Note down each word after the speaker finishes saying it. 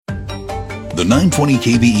The 920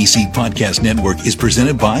 KVEC Podcast Network is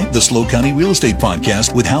presented by the SLO County Real Estate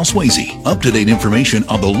Podcast with Hal Swayze. Up-to-date information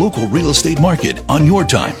on the local real estate market on your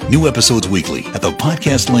time. New episodes weekly at the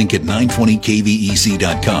podcast link at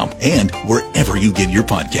 920kvec.com and wherever you get your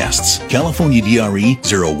podcasts. California DRE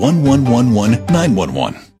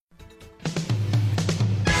 01111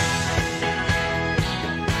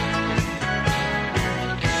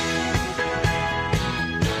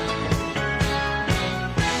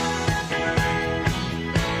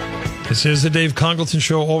 This is the Dave Congleton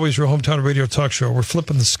Show, always your hometown radio talk show. We're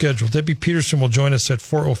flipping the schedule. Debbie Peterson will join us at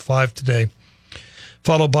 4:05 today,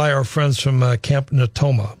 followed by our friends from Camp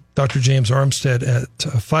Natoma. Dr. James Armstead at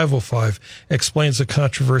 5:05 explains the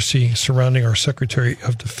controversy surrounding our Secretary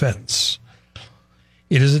of Defense.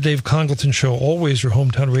 It is the Dave Congleton Show, always your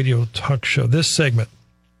hometown radio talk show. This segment,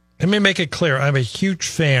 let me make it clear, I'm a huge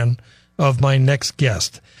fan of my next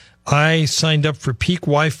guest. I signed up for peak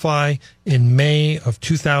Wi-Fi in May of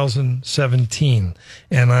 2017,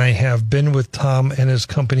 and I have been with Tom and his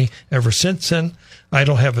company ever since then. I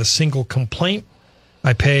don't have a single complaint.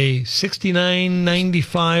 I pay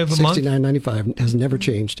 $69.95 a month. $69.95 has never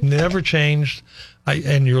changed. Never changed.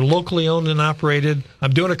 And you're locally owned and operated.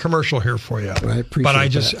 I'm doing a commercial here for you. I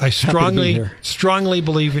appreciate that. I strongly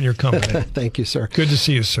believe in your company. Thank you, sir. Good to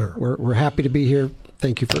see you, sir. We're happy to be here.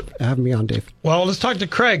 Thank you for having me on, Dave. Well, let's talk to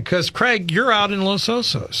Craig, because Craig, you're out in Los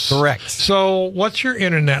Osos. Correct. So what's your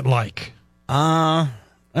internet like? I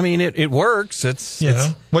mean, it works.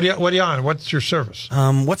 What are you on? What's your service?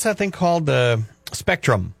 What's that thing called? The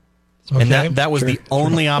Spectrum. Okay. And that was the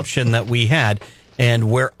only option that we had. And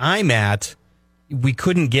where I'm at, we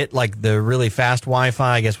couldn't get like the really fast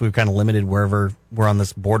Wi-Fi. I guess we were kind of limited wherever we're on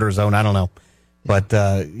this border zone. I don't know. But,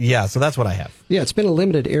 so that's what I have. Yeah, it's been a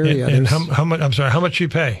limited area. And how much, I'm sorry, how much do you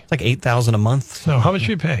pay? It's like $8,000 a month. No, how much do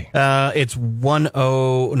you pay? It's it's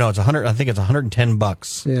 100, I think it's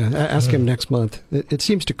 $110. Yeah, ask him next month. It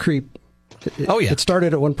seems to creep. It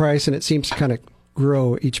started at one price and it seems to kind of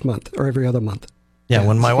grow each month or every other month. Yeah,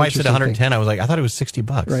 when my wife said 110, I was like, I thought it was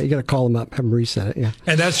 $60. Right, you got to call them up, have them reset it, yeah.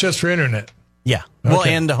 And that's just for internet? Yeah. Okay. Well,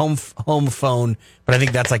 and the home phone, but I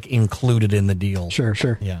think that's like included in the deal. Sure.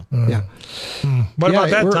 Yeah. Yeah. What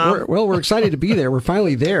about that, Tom? We're excited to be there. We're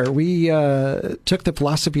finally there. We took the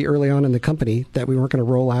philosophy early on in the company that we weren't going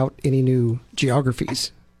to roll out any new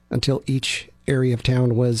geographies until each area of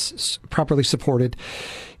town was properly supported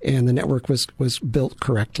and the network was built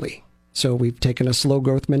correctly. So we've taken a slow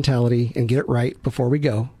growth mentality and get it right before we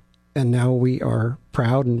go. And now we are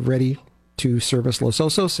proud and ready to service Los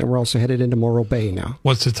Osos, and we're also headed into Morro Bay now.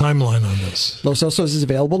 What's the timeline on this? Los Osos is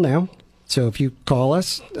available now, so if you call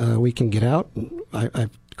us, we can get out.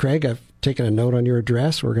 Craig, I've taken a note on your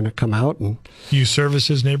address. We're going to come out and. You service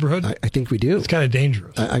his neighborhood? I think we do. It's kind of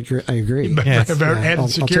dangerous. I agree. Added security. I'll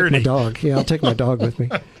take my dog. Yeah, I'll take my dog with me.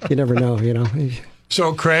 You never know,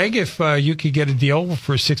 So, Craig, if you could get a deal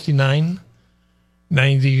for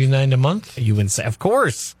 $69.99 a month, you would say, of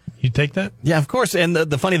course. You take that? Yeah, of course. And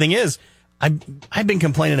the funny thing is, I've been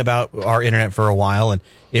complaining about our internet for a while, and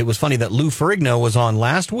it was funny that Lou Ferrigno was on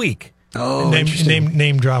last week. Oh,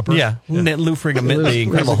 name dropper. Yeah. Lou Ferrigno, the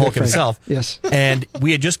Incredible Hulk himself. Yes. And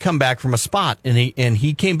we had just come back from a spot, and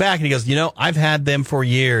he came back and he goes, I've had them for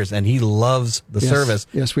years, and he loves the service.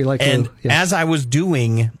 Yes, we like And Lou. Yes. as I was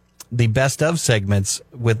doing the best of segments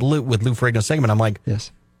with Lou Ferrigno's segment, I'm like, yes.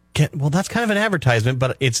 Well, that's kind of an advertisement,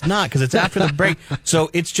 but it's not because it's after the break. So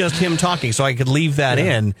it's just him talking. So I could leave that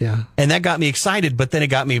in. Yeah. And that got me excited, but then it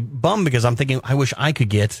got me bummed because I'm thinking, I wish I could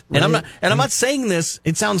get. And I'm not saying this.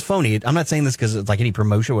 It sounds phony. I'm not saying this because it's like any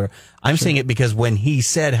promotion or whatever. I'm saying it because when he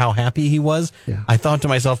said how happy he was, I thought to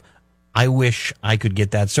myself, I wish I could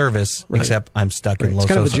get that service, except I'm stuck in Los Osos.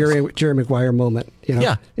 It's kind of a Jerry Maguire moment.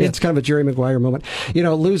 Yeah. It's kind of a Jerry Maguire moment.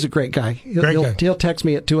 Lou's a great guy. He'll text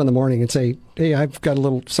me at 2 a.m. and say, hey, I've got a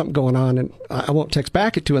little something going on, and I won't text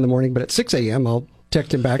back at 2 a.m, but at 6 a.m. I'll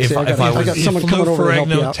text him back and say, I got someone coming over to help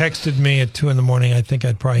you out. If Lou Ferrigno texted me at 2 a.m, I think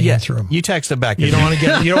I'd probably answer him. You text him back. You don't want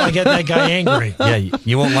to get that guy angry. Yeah,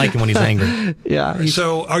 you won't like him when he's angry. Yeah.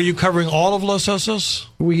 So are you covering all of Los Osos?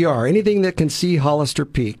 We are. Anything that can see Hollister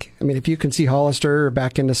Peak. I mean, if you can see Hollister or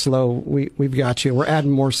back into SLO, we've got you. We're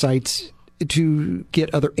adding more sites to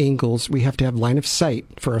get other angles. We have to have line of sight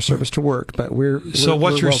for our service to work. But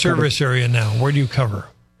what's your service area now? Where do you cover?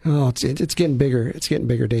 Oh, it's getting bigger. It's getting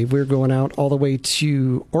bigger, Dave. We're going out all the way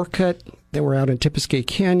to Orcutt. Then we're out in Tipiscay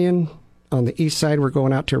Canyon. On the east side, we're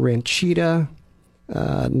going out to Ranchita.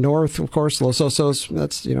 North, of course, Los Osos.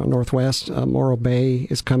 That's northwest. Morro Bay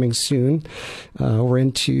is coming soon. We're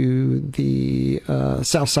into the north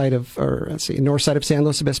side of San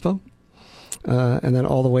Luis Obispo. and then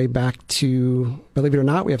all the way back to, believe it or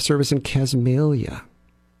not, we have service in Casmalia.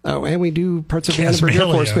 Oh, and we do parts of Vandenberg Air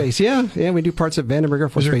Force Base. Yeah, we do parts of Vandenberg Air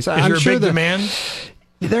Force Base. Is there a big demand?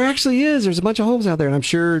 There actually is. There's a bunch of homes out there, and I'm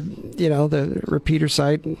sure, the repeater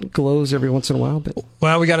site glows every once in a while. But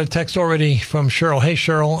well, we got a text already from Cheryl. Hey,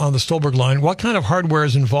 Cheryl, on the Stolberg line. What kind of hardware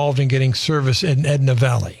is involved in getting service in Edna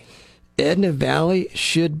Valley? Edna Valley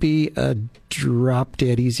should be a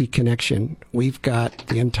drop-dead easy connection. We've got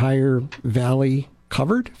the entire valley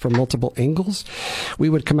covered from multiple angles. We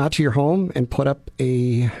would come out to your home and put up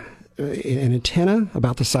an antenna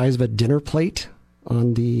about the size of a dinner plate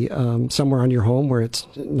on the somewhere on your home where it's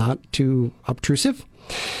not too obtrusive,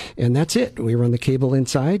 and that's it. We run the cable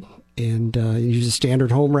inside and use a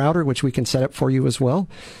standard home router, which we can set up for you as well.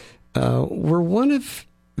 We're one of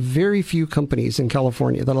very few companies in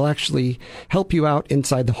California that'll actually help you out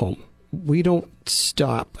inside the home. We don't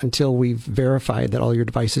stop until we've verified that all your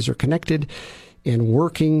devices are connected and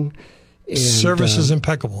working. And, service is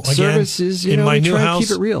impeccable. Again, service is, in my new house,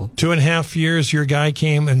 keep it real. 2.5 years, your guy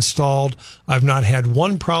came, installed. I've not had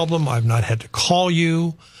one problem. I've not had to call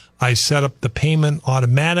you. I set up the payment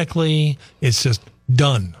automatically. It's just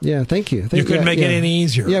done. Yeah, thank you. You couldn't make it any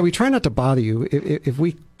easier. Yeah, we try not to bother you. If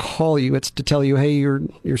we call you, it's to tell you, hey,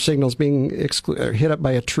 your signal's being hit up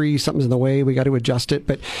by a tree, something's in the way, we got to adjust it.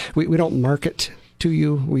 But we don't market to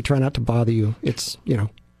you. We try not to bother you. It's,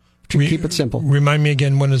 keep it simple. Remind me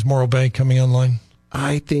again, when is Morro Bay coming online?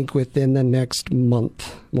 I think within the next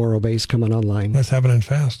month, Morro Bay's coming online. That's happening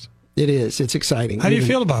fast. It is. It's exciting. How do you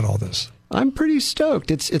feel about all this? I'm pretty stoked.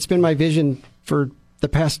 It's been my vision for the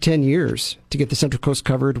past 10 years to get the Central Coast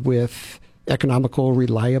covered with economical,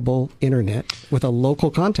 reliable internet with a local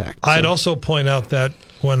contact. I'd also point out that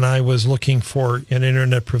when I was looking for an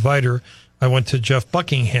internet provider, I went to Jeff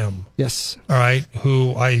Buckingham. Yes. All right.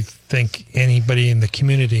 Who I think anybody in the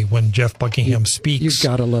community, when Jeff Buckingham speaks, you've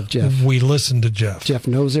got to love Jeff. We listen to Jeff. Jeff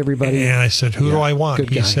knows everybody. And I said, who do I want?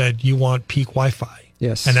 He said, you want peak Wi-Fi.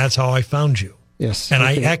 Yes. And that's how I found you. Yes. And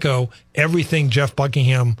I echo everything Jeff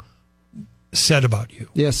Buckingham said about you.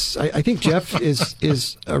 Yes, I think Jeff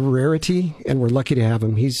is a rarity, and we're lucky to have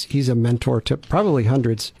him. He's a mentor to probably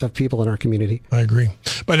hundreds of people in our community. I agree.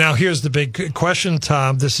 But now here's the big question,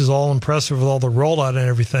 Tom. This is all impressive with all the rollout and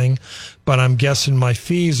everything, but I'm guessing my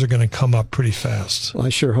fees are going to come up pretty fast. Well, I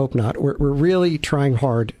sure hope not. We're really trying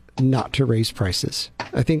hard not to raise prices.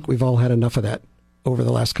 I think we've all had enough of that over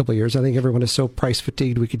the last couple of years. I think everyone is so price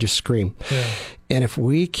fatigued we could just scream. Yeah. And if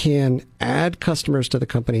we can add customers to the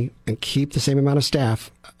company and keep the same amount of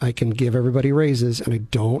staff, I can give everybody raises and I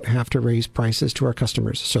don't have to raise prices to our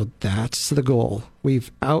customers. So that's the goal.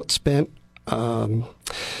 We've outspent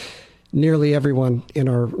nearly everyone in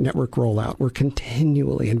our network rollout. We're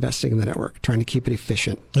continually investing in the network, trying to keep it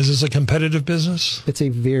efficient. Is this a competitive business? It's a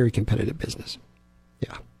very competitive business.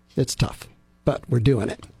 Yeah, it's tough, but we're doing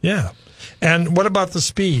it. Yeah. And what about the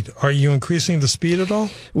speed? Are you increasing the speed at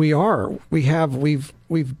all? We are. We've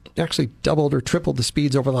actually doubled or tripled the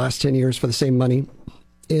speeds over the last 10 years for the same money.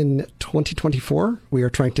 In 2024, we are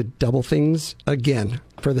trying to double things again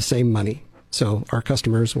for the same money. So our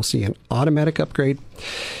customers will see an automatic upgrade.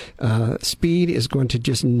 Speed is going to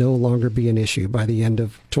just no longer be an issue by the end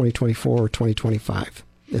of 2024 or 2025.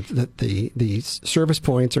 The service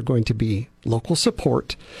points are going to be local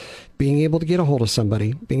support, being able to get a hold of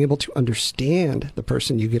somebody, being able to understand the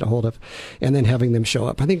person you get a hold of, and then having them show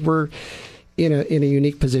up. I think we're in a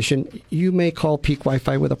unique position. You may call Peak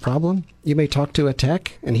Wi-Fi with a problem. You may talk to a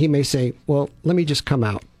tech, and he may say, well, let me just come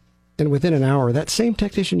out. And within an hour, that same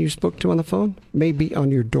technician you spoke to on the phone may be on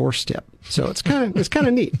your doorstep. So it's kind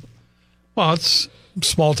of neat. Well, it's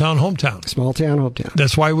small town, hometown. Small town, hometown.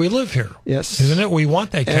 That's why we live here. Yes. Isn't it? We want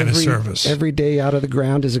that kind of service. Every day out of the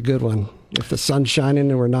ground is a good one. If the sun's shining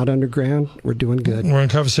and we're not underground, we're doing good. We're in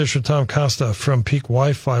conversation with Tom Kosta from Peak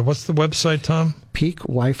Wi-Fi. What's the website, Tom?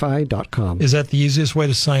 PeakWiFi.com. Is that the easiest way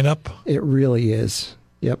to sign up? It really is.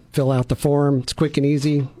 Yep. Fill out the form. It's quick and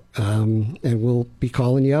easy. And we'll be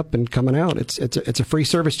calling you up and coming out. It's a free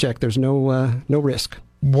service check. There's no risk.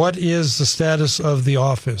 What is the status of the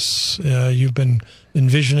office? You've been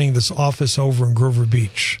envisioning this office over in Grover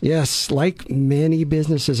Beach. Yes, like many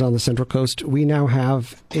businesses on the Central Coast, we now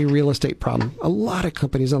have a real estate problem. A lot of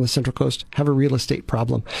companies on the Central Coast have a real estate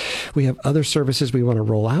problem. We have other services we want to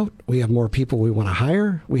roll out. We have more people we want to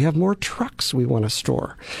hire. We have more trucks we want to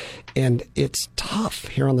store. And it's tough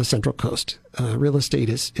here on the Central Coast. Real estate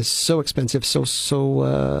is so expensive,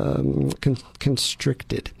 so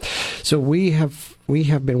constricted. So we have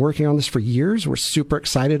been working on this for years. We're super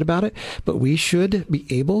excited about it, but we should be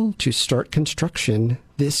able to start construction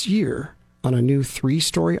this year on a new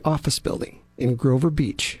 3-story office building in Grover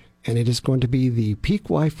Beach. and it is going to be the Peak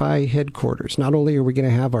Wi-Fi headquarters. Not only are we going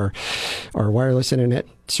to have our wireless internet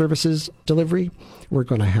services delivery, we're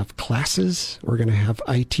going to have classes. We're going to have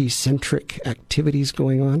IT-centric activities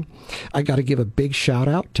going on. I got to give a big shout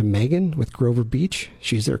out to Megan with Grover Beach.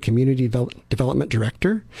 She's their community development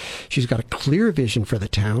director. She's got a clear vision for the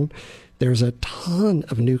town. There's a ton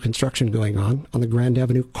of new construction going on the Grand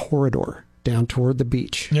Avenue corridor down toward the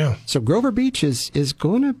beach. Yeah. So Grover Beach is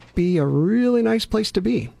going to be a really nice place to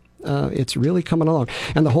be. It's really coming along.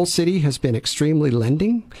 And the whole city has been extremely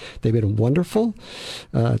lending. They've been wonderful.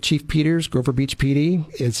 Chief Peters, Grover Beach PD,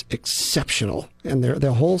 is exceptional. And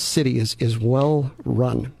the whole city is well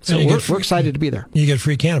run. So we're excited to be there. You get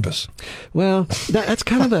free cannabis. Well, that's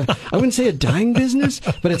kind of I wouldn't say a dying business,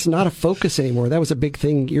 but it's not a focus anymore. That was a big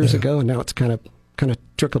thing years ago, and now it's kind of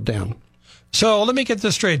trickled down. So let me get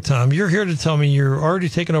this straight, Tom. You're here to tell me you're already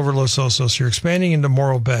taking over Los Osos, you're expanding into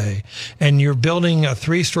Morro Bay, and you're building a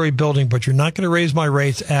 3-story building, but you're not going to raise my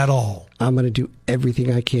rates at all. I'm going to do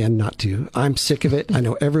everything I can not to. I'm sick of it. I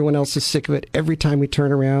know everyone else is sick of it. Every time we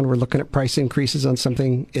turn around, we're looking at price increases on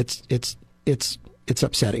something. It's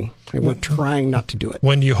upsetting. And we're trying not to do it.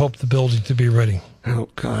 When do you hope the building to be ready? Oh,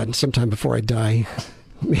 God, sometime before I die.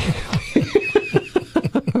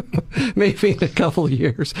 Maybe in a couple of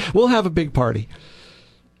years. We'll have a big party.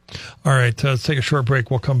 All right, let's take a short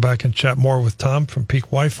break. We'll come back and chat more with Tom from Peak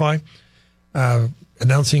Wi-Fi,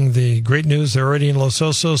 announcing the great news. They're already in Los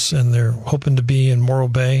Osos, and they're hoping to be in Morro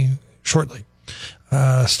Bay shortly.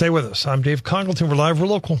 Stay with us. I'm Dave Congleton. We're live. We're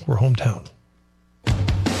local. We're hometown.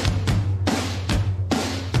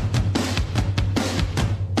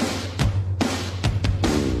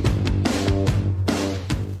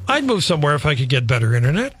 I'd move somewhere if I could get better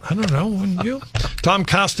internet. I don't know. Wouldn't you? Tom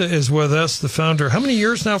Kosta is with us, the founder. How many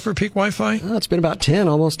years now for Peak Wi-Fi? It's been about 10,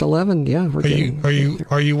 almost 11. Yeah,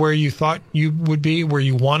 Are you where you thought you would be, where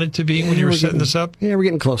you wanted to be when you were setting this up? Yeah, we're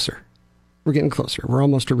getting closer. We're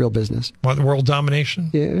almost a real business. Want world domination?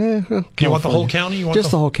 Yeah. You want the whole county? You want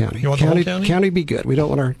just the whole county. You want the whole county? County be good. We don't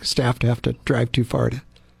want our staff to have to drive too far to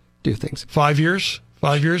do things. 5 years?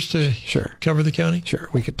 5 years to cover the county? Sure,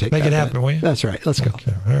 we could make it happen, will you? That's right. Let's go.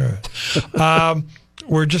 Okay, all right.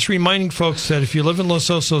 We're just reminding folks that if you live in Los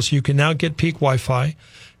Osos, you can now get Peak Wi-Fi,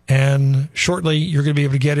 and shortly you're going to be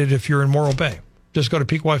able to get it if you're in Morro Bay. Just go to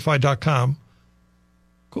peakwifi.com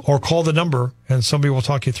or call the number, and somebody will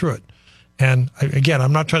talk you through it. And again,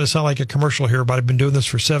 I'm not trying to sound like a commercial here, but I've been doing this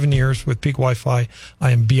for 7 years with Peak Wi-Fi.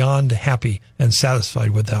 I am beyond happy and satisfied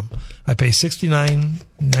with them. I pay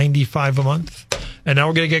 $69.95 a month. And now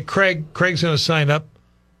we're going to get Craig. Craig's going to sign up.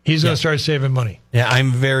 He's going to start saving money. Yeah,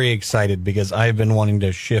 I'm very excited because I've been wanting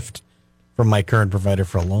to shift from my current provider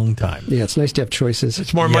for a long time. Yeah, it's nice to have choices.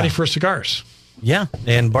 It's more money for cigars. Yeah,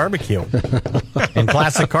 and barbecue. And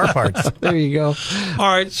classic car parts. There you go. All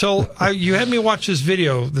right, so you had me watch this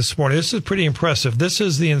video this morning. This is pretty impressive. This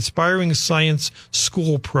is the Inspiring Science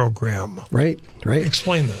School Program. Right.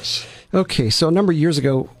 Explain this. Okay, so a number of years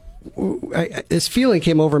ago, this feeling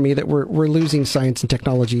came over me that we're losing science and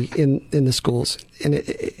technology in the schools. And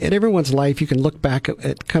in everyone's life, you can look back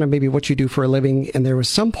at kind of maybe what you do for a living, and there was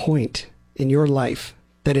some point in your life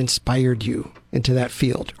that inspired you into that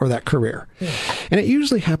field or that career. Yeah. And it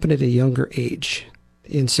usually happened at a younger age.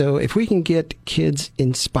 And so if we can get kids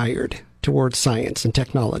inspired towards science and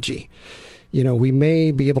technology, we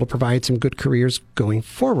may be able to provide some good careers going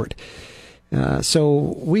forward.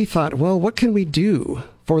 So we thought, well, what can we do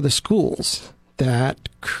for the schools that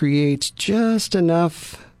creates just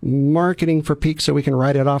enough marketing for Peak so we can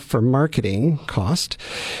write it off for marketing cost,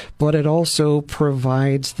 but it also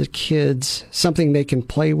provides the kids something they can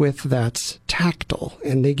play with that's tactile,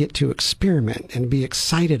 and they get to experiment and be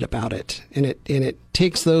excited about it. And it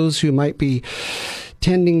takes those who might be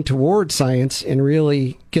tending toward science and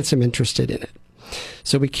really gets them interested in it.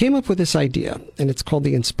 So we came up with this idea, and it's called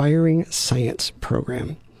the Inspiring Science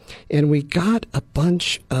Program. And we got a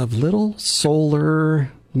bunch of little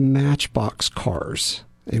solar matchbox cars,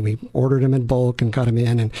 and we ordered them in bulk and got them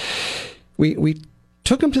in. And we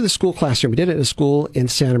took them to the school classroom. We did it at a school in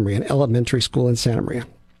Santa Maria, an elementary school in Santa Maria.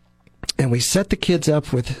 And we set the kids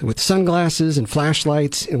up with sunglasses and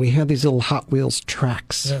flashlights, and we had these little Hot Wheels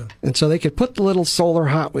tracks. Yeah. And so they could put the little solar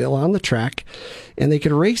Hot Wheel on the track, and they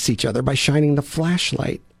could race each other by shining the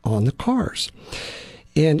flashlight on the cars.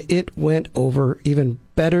 And it went over even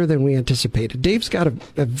better than we anticipated. Dave's got a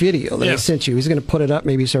video that I sent you. He's going to put it up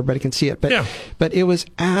maybe so everybody can see it. But it was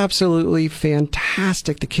absolutely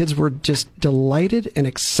fantastic. The kids were just delighted and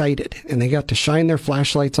excited. And they got to shine their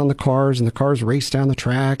flashlights on the cars, and the cars raced down the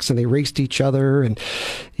tracks, and they raced each other. And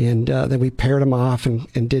then we paired them off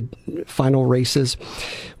and did final races.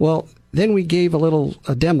 Well, then we gave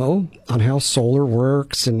a demo on how solar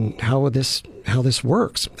works and how this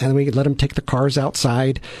works. And we could let them take the cars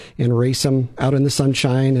outside and race them out in the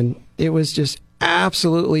sunshine. And it was just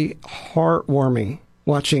absolutely heartwarming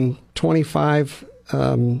watching 25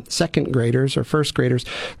 second graders or first graders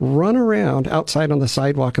run around outside on the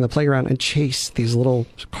sidewalk in the playground and chase these little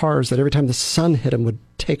cars that every time the sun hit them would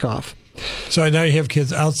take off. So now you have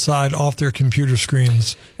kids outside off their computer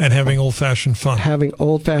screens and having old-fashioned fun. Having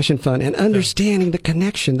old-fashioned fun and understanding the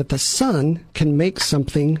connection that the sun can make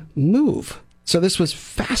something move. So this was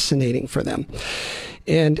fascinating for them.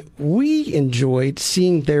 And we enjoyed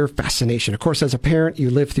seeing their fascination. Of course, as a parent, you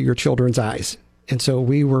live through your children's eyes. And so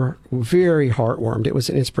we were very heartwarmed. It was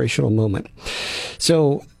an inspirational moment.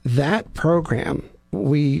 So that program,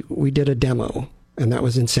 we did a demo. And that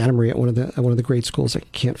was in Santa Maria at one of the grade schools. I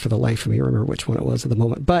can't for the life of me remember which one it was at the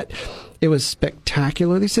moment. But it was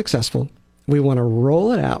spectacularly successful. We want to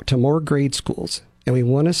roll it out to more grade schools. And we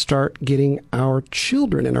want to start getting our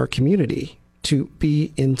children in our community to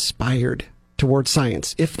be inspired towards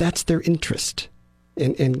science, if that's their interest,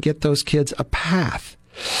 and get those kids a path.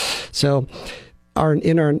 So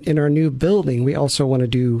in our new building, we also want to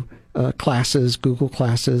do classes, Google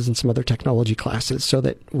classes, and some other technology classes so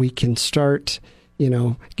that we can start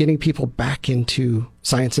getting people back into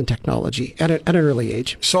science and technology at an early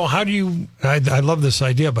age. So how do you, I love this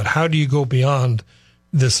idea, but how do you go beyond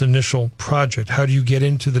this initial project? How do you get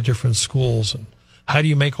into the different schools, and how do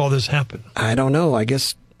you make all this happen? I don't know. I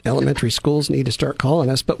guess elementary schools need to start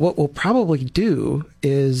calling us. But what we'll probably do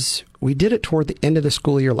is we did it toward the end of the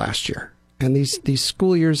school year last year. And these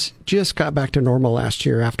school years just got back to normal last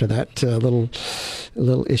year after that little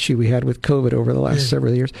issue we had with COVID over the last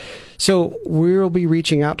several years. So we'll be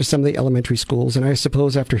reaching out to some of the elementary schools. And I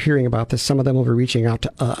suppose after hearing about this, some of them will be reaching out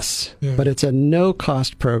to us. Yeah. But it's a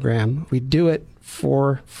no-cost program. We do it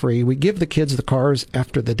for free. We give the kids the cars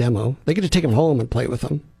after the demo. They get to take them home and play with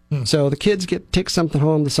them. So the kids take something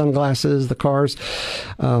home, the sunglasses, the cars.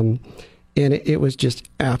 And it was just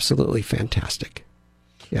absolutely fantastic.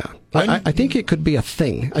 Yeah. I think it could be a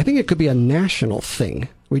thing. I think it could be a national thing.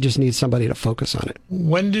 We just need somebody to focus on it.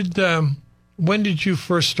 When did you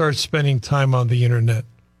first start spending time on the internet?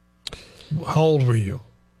 How old were you?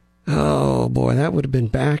 Oh, boy, that would have been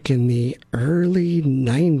back in the early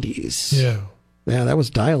 90s. Yeah. Yeah, that was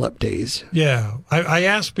dial-up days. Yeah. I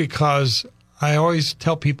ask because I always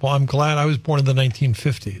tell people I'm glad I was born in the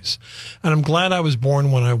 1950s. And I'm glad I was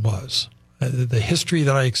born when I was. The history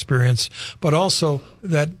that I experienced, but also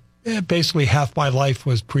that basically half my life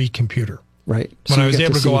was pre-computer. Right. When I was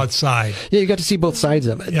able to go outside. Yeah, you got to see both sides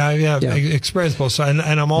of it. Yeah. Experience both sides.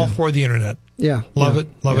 And I'm all for the internet. Yeah. Love it.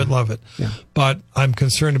 Yeah. But I'm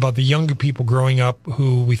concerned about the younger people growing up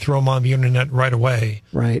who we throw them on the internet right away.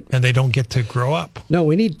 Right. And they don't get to grow up. No,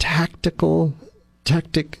 we need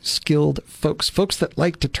skilled folks that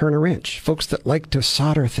like to turn a wrench, folks that like to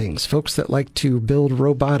solder things, folks that like to build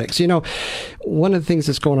robotics. One of the things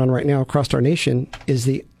that's going on right now across our nation is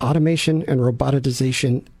the automation and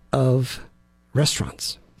robotization of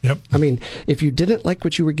restaurants. Yep. I mean, if you didn't like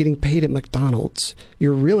what you were getting paid at McDonald's,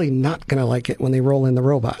 you're really not going to like it when they roll in the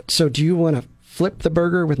robot. So do you want to flip the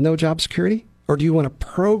burger with no job security? Or do you want to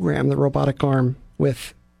program the robotic arm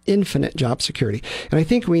with infinite job security? And I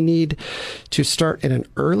think we need to start at an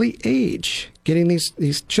early age getting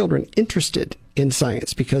these children interested in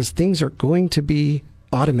science, because things are going to be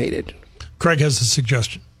automated. Craig has a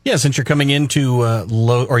suggestion. Yeah, since you're coming into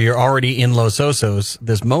or you're already in Los Osos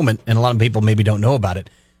this moment, and a lot of people maybe don't know about it,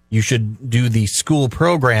 you should do the school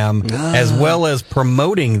program as well as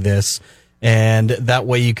promoting this, and that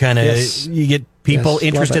way you kind of you get people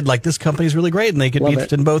interested. Like, this company's really great, and they could be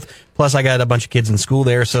interested in both. Plus, I got a bunch of kids in school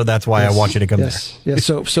there, so that's why I want you to come there. Yes,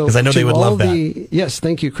 so because I know they would love that. Yes,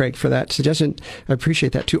 thank you, Craig, for that suggestion. I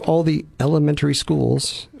appreciate that. To all the elementary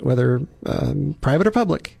schools, whether private or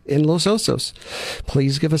public, in Los Osos,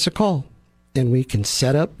 please give us a call, and we can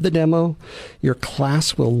set up the demo. Your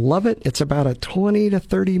class will love it. It's about a 20 to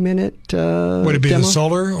 30 minute Would it be demo. the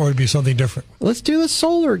solar, or would it be something different? Let's do the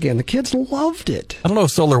solar again. The kids loved it. I don't know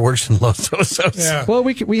if solar works in Los Osos. Yeah. Well,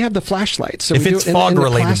 we have the flashlights. So if we it's do it fog in the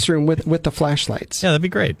related. classroom with the flashlights. Yeah, that'd be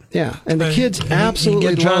great. Yeah, and the kids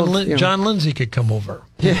absolutely love. John Lindsay could come over.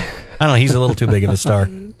 Yeah. I don't know. He's a little too big of a star.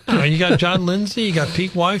 You got John Lindsay, you got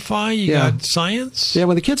peak Wi-Fi, you got science. Yeah,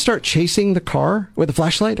 when the kids start chasing the car with the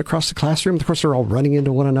flashlight across the classroom, of course they're all running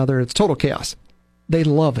into one another. It's total chaos. They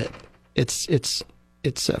love it. It's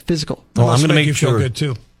physical. Well, I'm going to make you sure. Feel good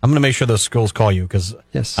too. I'm going to make sure those schools call you, because,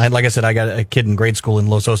 like I said, I got a kid in grade school in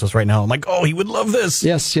Los Osos right now. I'm like, he would love this.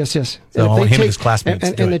 Yes. So I want him and his classmates.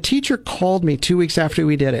 And the teacher called me 2 weeks after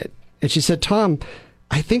we did it, and she said, "Tom,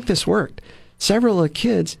 I think this worked. Several of the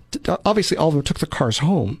kids, obviously all of them took the cars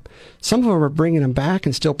home. Some of them are bringing them back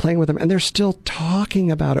and still playing with them, and they're still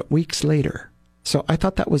talking about it weeks later. So I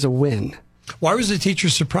thought that was a win. Why was the teacher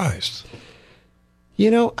surprised?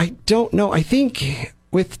 I don't know. I think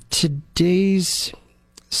with today's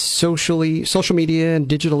social media and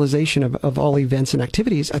digitalization of all events and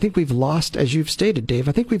activities, I think we've lost, as you've stated, Dave,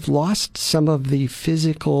 I think we've lost some of the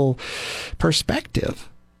physical perspective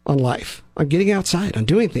on life, on getting outside, on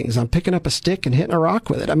doing things, on picking up a stick and hitting a rock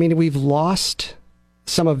with it. I mean, we've lost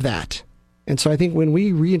some of that. And so I think when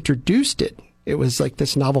we reintroduced it, it was like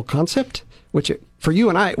this novel concept, which for you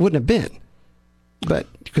and I, it wouldn't have been. But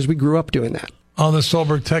because we grew up doing that. On the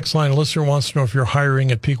Stolberg text line, a listener wants to know if you're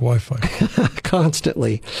hiring at Peak Wi-Fi.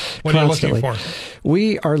 Constantly. What are you looking for?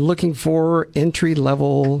 We are looking for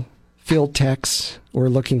entry-level field techs. We're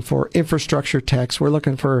looking for infrastructure techs. We're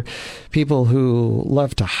looking for people who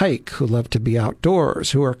love to hike, who love to be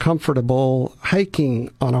outdoors, who are comfortable hiking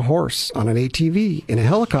on a horse, on an ATV, in a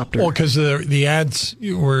helicopter. Well, because the ads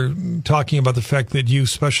were talking about the fact that you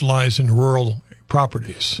specialize in rural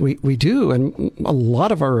properties. We do, and a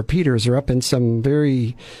lot of our repeaters are up in some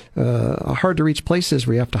very hard-to-reach places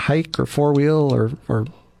where you have to hike or four-wheel or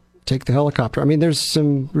take the helicopter. I mean, there's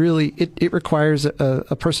some really, it requires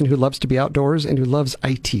a person who loves to be outdoors and who loves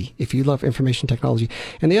IT, if you love information technology.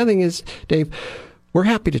 And the other thing is, Dave, we're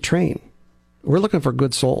happy to train. We're looking for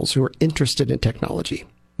good souls who are interested in technology.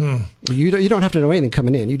 You don't have to know anything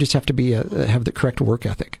coming in. You just have to have the correct work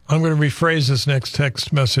ethic. I'm going to rephrase this next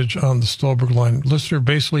text message on the Stolberg line. Listener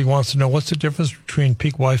basically wants to know what's the difference between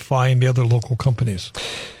Peak Wi-Fi and the other local companies.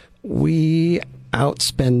 We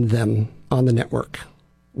outspend them on the network.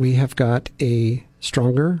 We have got a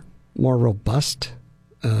stronger, more robust,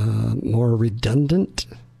 more redundant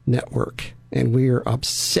network, and we are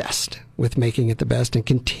obsessed with making it the best and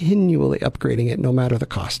continually upgrading it no matter the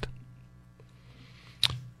cost.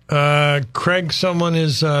 Craig, someone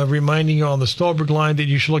is reminding you on the Stolberg line that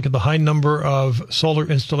you should look at the high number of solar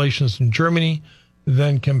installations in Germany,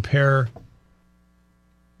 then compare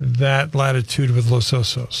that latitude with Los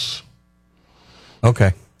Osos.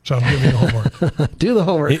 Okay. So I'm giving you homework. Do the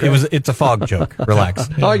homework. It's a fog joke. Relax.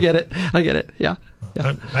 Yeah. Oh, I get it. Yeah.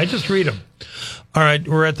 I just read them. All right,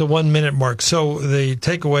 we're at the 1 minute mark. So the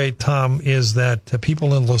takeaway, Tom, is that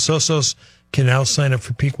people in Los Osos can now sign up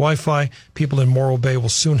for Peak Wi-Fi. People in Morro Bay will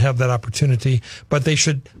soon have that opportunity, but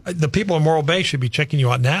the people in Morro Bay should be checking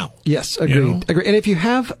you out now. Yes, agreed. Agreed. And if you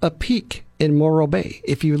have a peak in Morro Bay,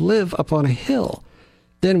 if you live up on a hill,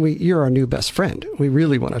 then you're our new best friend. We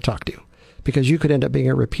really want to talk to you because you could end up being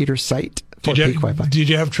a repeater site for Peak Wi-Fi. Did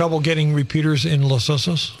you have trouble getting repeaters in Los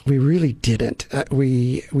Osos? We really didn't.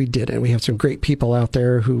 We didn't. We have some great people out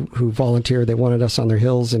there who volunteered. They wanted us on their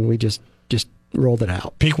hills, and we just rolled it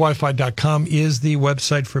out. PeakWiFi.com is the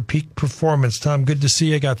website for Peak Performance. Tom, good to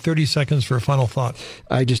see you. I got 30 seconds for a final thought.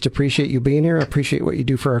 I just appreciate you being here. I appreciate what you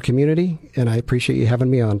do for our community, and I appreciate you having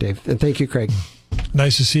me on, Dave. And thank you, Craig.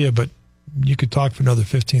 Nice to see you, but you could talk for another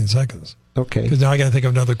 15 seconds. Okay. Because now I got to think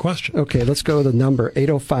of another question. Okay, let's go to the number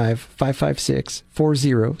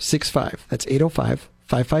 805-556-4065. That's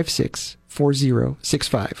 805-556-4065.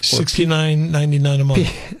 $69.99 a month.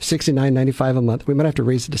 $69.95 a month. We might have to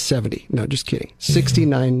raise it to $70. No, just kidding.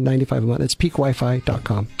 $69.95 a month. It's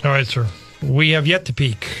peakwifi.com. All right, sir. We have yet to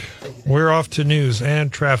peak. We're off to news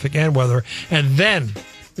and traffic and weather, and then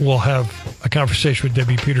we'll have a conversation with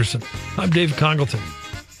Debbie Peterson. I'm Dave Congleton.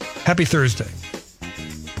 Happy Thursday.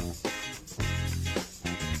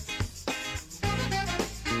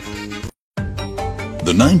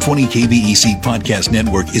 The 920 KVEC Podcast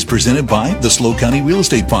Network is presented by the SLO County Real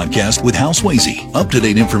Estate Podcast with Hal Swayze.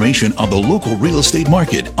 Up-to-date information on the local real estate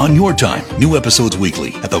market on your time. New episodes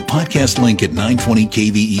weekly at the podcast link at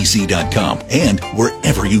 920kvec.com and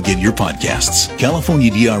wherever you get your podcasts.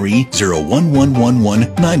 California DRE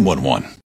 01111 911.